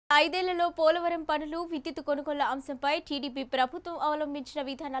ఐదేళ్లలో పోలవరం పనులు విద్యుత్ కొనుగోళ్ల అంశంపై టీడీపీ ప్రభుత్వం అవలంబించిన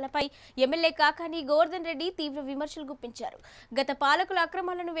విధానాలపై ఎమ్మెల్యే కాకాని గోవర్ధన్ రెడ్డి తీవ్ర విమర్శలు గుప్పించారు. గత పాలకుల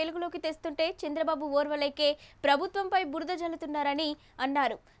అక్రమాలను వెలుగులోకి తెస్తుంటే చంద్రబాబు ఓర్వలేకే ప్రభుత్వంపై బురద జల్లుతున్నారని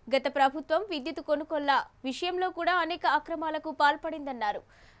అన్నారు. గత ప్రభుత్వం విద్యుత్ కొనుగోళ్ల విషయంలో కూడా అనేక అక్రమాలకు పాల్పడిందన్నారు.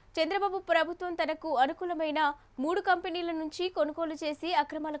 చంద్రబాబు ప్రభుత్వం తనకు అనుకూలమైన 3 కంపెనీల నుంచి కొనుగోలు చేసి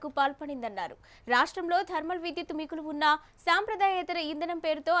అక్రమాలకు పాల్పడిందన్నారు. రాష్ట్రంలో థర్మల్ విద్యుత్ మిగులు ఉన్న సాంప్రదాయేతర ఇంధనం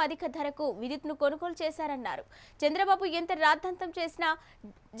పేరుతో అధిక ధరకు విద్యుత్ను కొనుగోలు చేశారన్నారు. చంద్రబాబు ఎంత రాద్ధాంతం చేసినా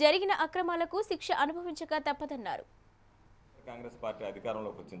జరిగిన అక్రమాలకు శిక్ష అనుభవించక తప్పదన్నారు. కాంగ్రెస్ పార్టీ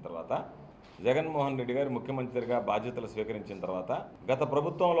అధికారంలోకి వచ్చిన తర్వాత జగన్మోహన్ రెడ్డి గారు ముఖ్యమంత్రిగా బాధ్యతలు స్వీకరించిన తర్వాత గత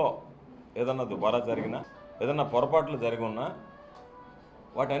ప్రభుత్వంలో ఏదన్నా దుబారా జరిగినా ఏదన్నా పొరపాట్లు జరిగి ఉన్నా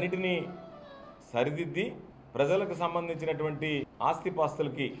వాటన్నిటినీ సరిదిద్ది ప్రజలకు సంబంధించినటువంటి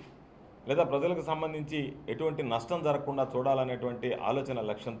ఆస్తిపాస్తులకి లేదా ప్రజలకు సంబంధించి ఎటువంటి నష్టం జరగకుండా చూడాలనేటువంటి ఆలోచన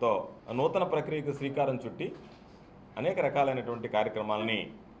లక్ష్యంతో నూతన ప్రక్రియకు శ్రీకారం చుట్టి అనేక రకాలైనటువంటి కార్యక్రమాలని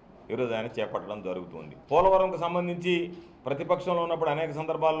ఈరోజు ఆయన చేపట్టడం జరుగుతుంది. పోలవరంకు సంబంధించి ప్రతిపక్షంలో ఉన్నప్పుడు అనేక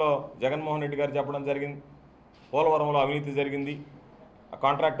సందర్భాల్లో జగన్మోహన్ రెడ్డి గారు చెప్పడం జరిగింది. పోలవరంలో అవినీతి జరిగింది, ఆ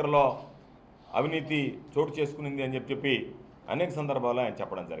కాంట్రాక్టర్లో అవినీతి చోటు చేసుకునింది అని చెప్పి అనేక సందర్భాల్లో ఆయన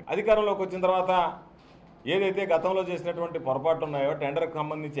చెప్పడం జరిగింది. అధికారంలోకి వచ్చిన తర్వాత ఏదైతే గతంలో చేసినటువంటి పొరపాట్లు ఉన్నాయో టెండర్కి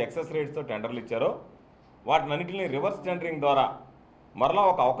సంబంధించి ఎక్సెస్ రేట్స్తో టెండర్లు ఇచ్చారో వాటినన్నింటినీ రివర్స్ టెండరింగ్ ద్వారా మరలా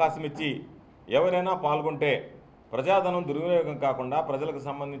ఒక అవకాశం ఇచ్చి ఎవరైనా పాల్గొంటే ప్రజాధనం దుర్వినియోగం కాకుండా ప్రజలకు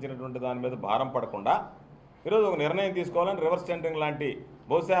సంబంధించినటువంటి దాని మీద భారం పడకుండా ఈరోజు ఒక నిర్ణయం తీసుకోవాలని రివర్స్ టెండరింగ్ లాంటి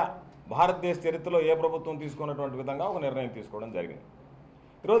బహుశా భారతదేశ చరిత్రలో ఏ ప్రభుత్వం తీసుకున్నటువంటి విధంగా ఒక నిర్ణయం తీసుకోవడం జరిగింది.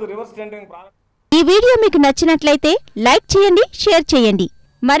 ఈరోజు రివర్స్ టెండరింగ్ ఈ వీడియో మీకు నచ్చినట్లయితే లైక్ చేయండి, షేర్ చేయండి.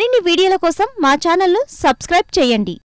 మరిన్ని వీడియోల కోసం మా ఛానల్ను సబ్స్క్రైబ్ చేయండి.